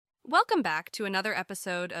Welcome back to another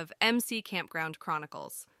episode of MC Campground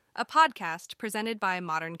Chronicles, a podcast presented by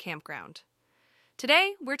Modern Campground.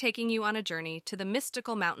 Today, we're taking you on a journey to the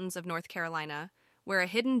mystical mountains of North Carolina, where a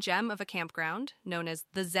hidden gem of a campground, known as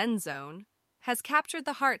the Zen Zone, has captured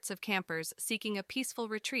the hearts of campers seeking a peaceful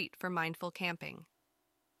retreat for mindful camping.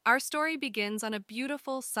 Our story begins on a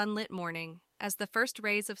beautiful sunlit morning as the first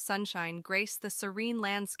rays of sunshine grace the serene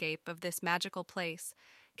landscape of this magical place,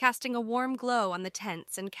 casting a warm glow on the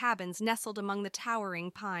tents and cabins nestled among the towering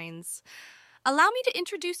pines. Allow me to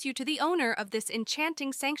introduce you to the owner of this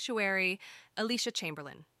enchanting sanctuary, Elysia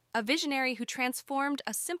Chamberlain, a visionary who transformed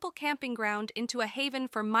a simple camping ground into a haven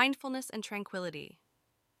for mindfulness and tranquility.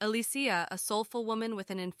 Elysia, a soulful woman with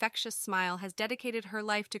an infectious smile, has dedicated her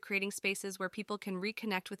life to creating spaces where people can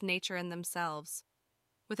reconnect with nature and themselves.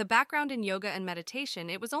 With a background in yoga and meditation,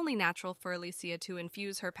 it was only natural for Elysia to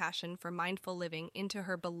infuse her passion for mindful living into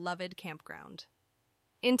her beloved campground.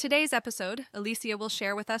 In today's episode, Elysia will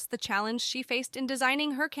share with us the challenge she faced in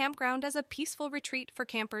designing her campground as a peaceful retreat for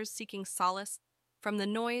campers seeking solace from the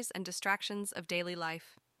noise and distractions of daily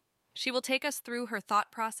life. She will take us through her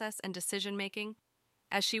thought process and decision-making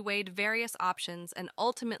as she weighed various options and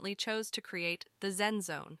ultimately chose to create the Zen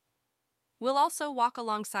Zone. We'll also walk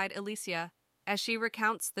alongside Elysia as she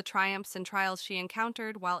recounts the triumphs and trials she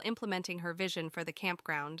encountered while implementing her vision for the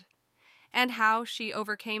campground, and how she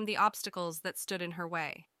overcame the obstacles that stood in her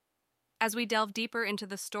way. As we delve deeper into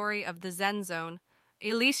the story of the Zen Zone,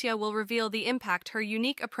 Elysia will reveal the impact her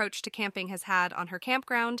unique approach to camping has had on her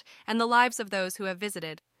campground and the lives of those who have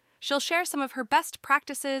visited. She'll share some of her best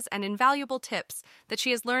practices and invaluable tips that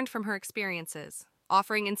she has learned from her experiences,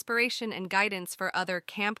 offering inspiration and guidance for other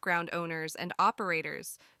campground owners and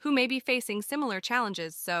operators who may be facing similar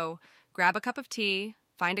challenges. So grab a cup of tea,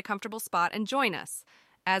 find a comfortable spot, and join us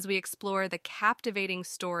as we explore the captivating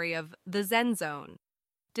story of the Zen Zone,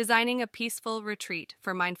 designing a peaceful retreat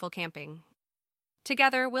for mindful camping.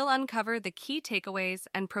 Together, we'll uncover the key takeaways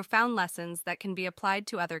and profound lessons that can be applied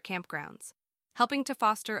to other campgrounds, helping to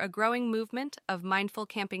foster a growing movement of mindful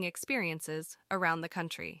camping experiences around the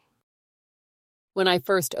country. When I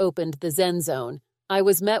first opened the Zen Zone, I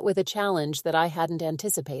was met with a challenge that I hadn't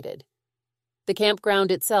anticipated. The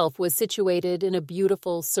campground itself was situated in a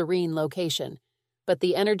beautiful, serene location, but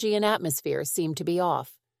the energy and atmosphere seemed to be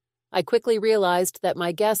off. I quickly realized that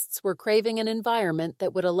my guests were craving an environment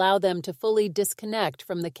that would allow them to fully disconnect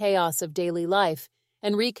from the chaos of daily life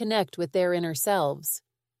and reconnect with their inner selves.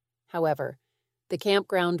 However, the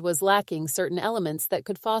campground was lacking certain elements that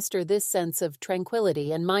could foster this sense of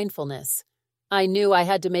tranquility and mindfulness. I knew I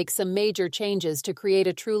had to make some major changes to create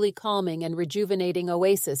a truly calming and rejuvenating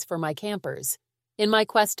oasis for my campers. In my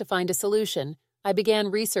quest to find a solution, I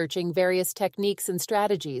began researching various techniques and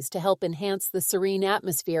strategies to help enhance the serene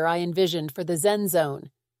atmosphere I envisioned for the Zen Zone.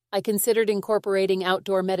 I considered incorporating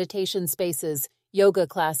outdoor meditation spaces, yoga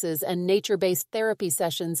classes, and nature-based therapy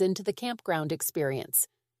sessions into the campground experience.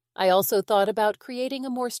 I also thought about creating a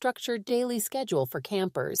more structured daily schedule for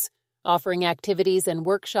campers, offering activities and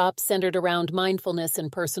workshops centered around mindfulness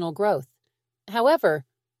and personal growth. However,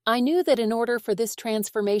 I knew that in order for this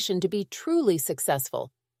transformation to be truly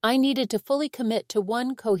successful, I needed to fully commit to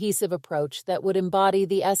one cohesive approach that would embody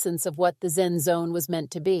the essence of what the Zen Zone was meant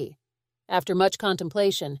to be. After much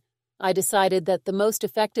contemplation, I decided that the most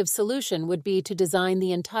effective solution would be to design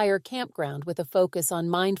the entire campground with a focus on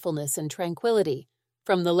mindfulness and tranquility,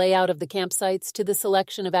 from the layout of the campsites to the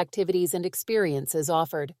selection of activities and experiences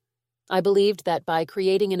offered. I believed that by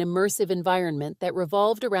creating an immersive environment that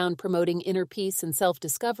revolved around promoting inner peace and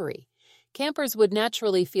self-discovery, campers would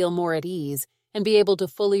naturally feel more at ease and be able to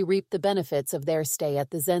fully reap the benefits of their stay at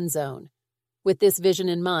the Zen Zone. With this vision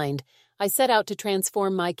in mind, I set out to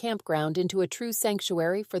transform my campground into a true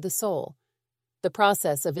sanctuary for the soul. The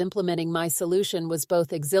process of implementing my solution was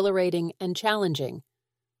both exhilarating and challenging.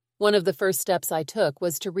 One of the first steps I took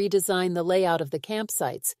was to redesign the layout of the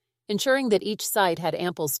campsites, ensuring that each site had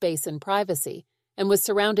ample space and privacy and was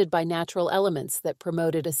surrounded by natural elements that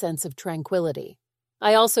promoted a sense of tranquility.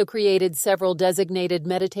 I also created several designated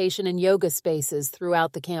meditation and yoga spaces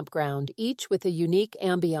throughout the campground, each with a unique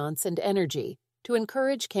ambiance and energy, to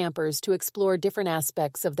encourage campers to explore different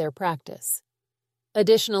aspects of their practice.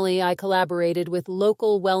 Additionally, I collaborated with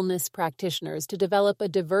local wellness practitioners to develop a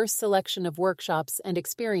diverse selection of workshops and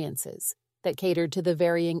experiences that catered to the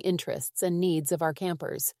varying interests and needs of our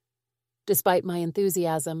campers. Despite my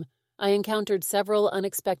enthusiasm, I encountered several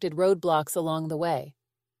unexpected roadblocks along the way.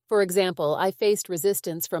 For example, I faced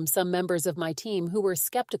resistance from some members of my team who were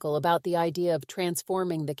skeptical about the idea of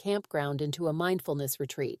transforming the campground into a mindfulness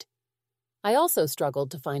retreat. I also struggled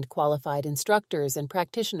to find qualified instructors and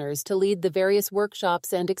practitioners to lead the various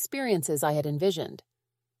workshops and experiences I had envisioned.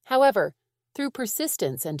 However, through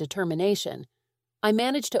persistence and determination, I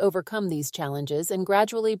managed to overcome these challenges and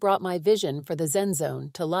gradually brought my vision for the Zen Zone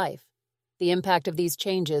to life. The impact of these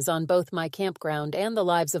changes on both my campground and the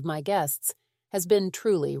lives of my guests has been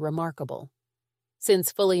truly remarkable.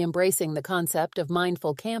 Since fully embracing the concept of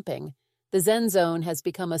mindful camping, the Zen Zone has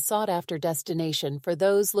become a sought-after destination for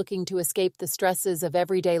those looking to escape the stresses of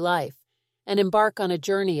everyday life and embark on a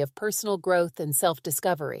journey of personal growth and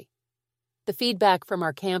self-discovery. The feedback from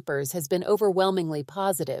our campers has been overwhelmingly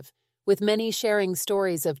positive, with many sharing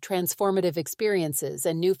stories of transformative experiences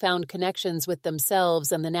and newfound connections with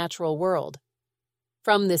themselves and the natural world.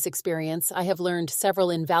 From this experience, I have learned several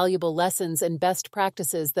invaluable lessons and best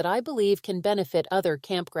practices that I believe can benefit other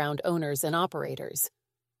campground owners and operators.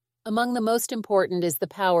 Among the most important is the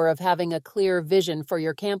power of having a clear vision for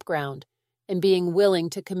your campground and being willing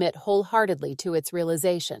to commit wholeheartedly to its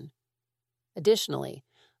realization. Additionally,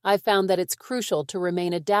 I've found that it's crucial to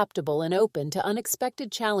remain adaptable and open to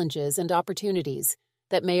unexpected challenges and opportunities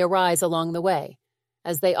that may arise along the way,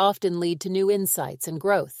 as they often lead to new insights and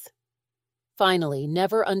growth. Finally,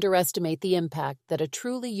 never underestimate the impact that a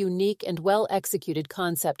truly unique and well-executed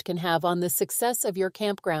concept can have on the success of your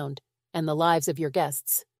campground and the lives of your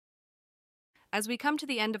guests. As we come to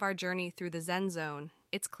the end of our journey through the Zen Zone,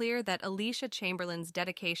 it's clear that Elysia Chamberlain's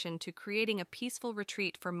dedication to creating a peaceful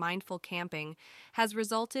retreat for mindful camping has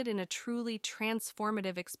resulted in a truly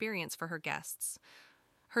transformative experience for her guests.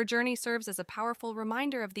 Her journey serves as a powerful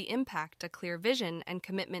reminder of the impact a clear vision and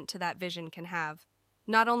commitment to that vision can have,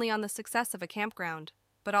 not only on the success of a campground,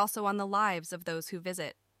 but also on the lives of those who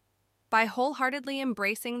visit. By wholeheartedly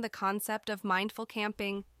embracing the concept of mindful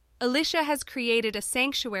camping, Elysia has created a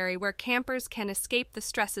sanctuary where campers can escape the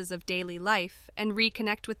stresses of daily life and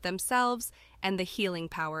reconnect with themselves and the healing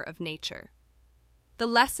power of nature. The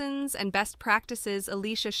lessons and best practices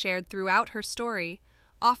Elysia shared throughout her story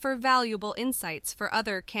offer valuable insights for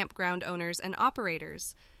other campground owners and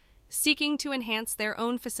operators seeking to enhance their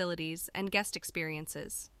own facilities and guest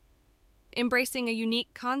experiences. Embracing a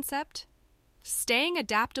unique concept, staying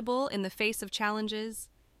adaptable in the face of challenges,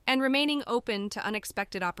 and remaining open to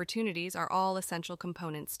unexpected opportunities are all essential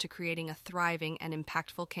components to creating a thriving and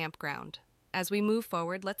impactful campground. As we move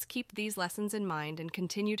forward, let's keep these lessons in mind and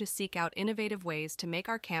continue to seek out innovative ways to make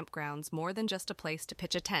our campgrounds more than just a place to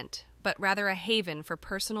pitch a tent, but rather a haven for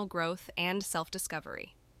personal growth and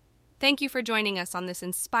self-discovery. Thank you for joining us on this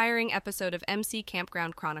inspiring episode of MC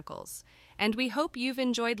Campground Chronicles, and we hope you've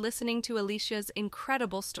enjoyed listening to Elysia's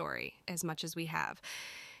incredible story as much as we have.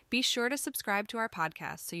 Be sure to subscribe to our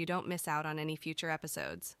podcast so you don't miss out on any future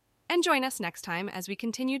episodes. And join us next time as we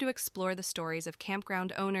continue to explore the stories of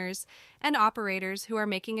campground owners and operators who are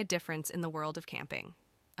making a difference in the world of camping.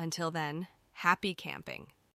 Until then, happy camping.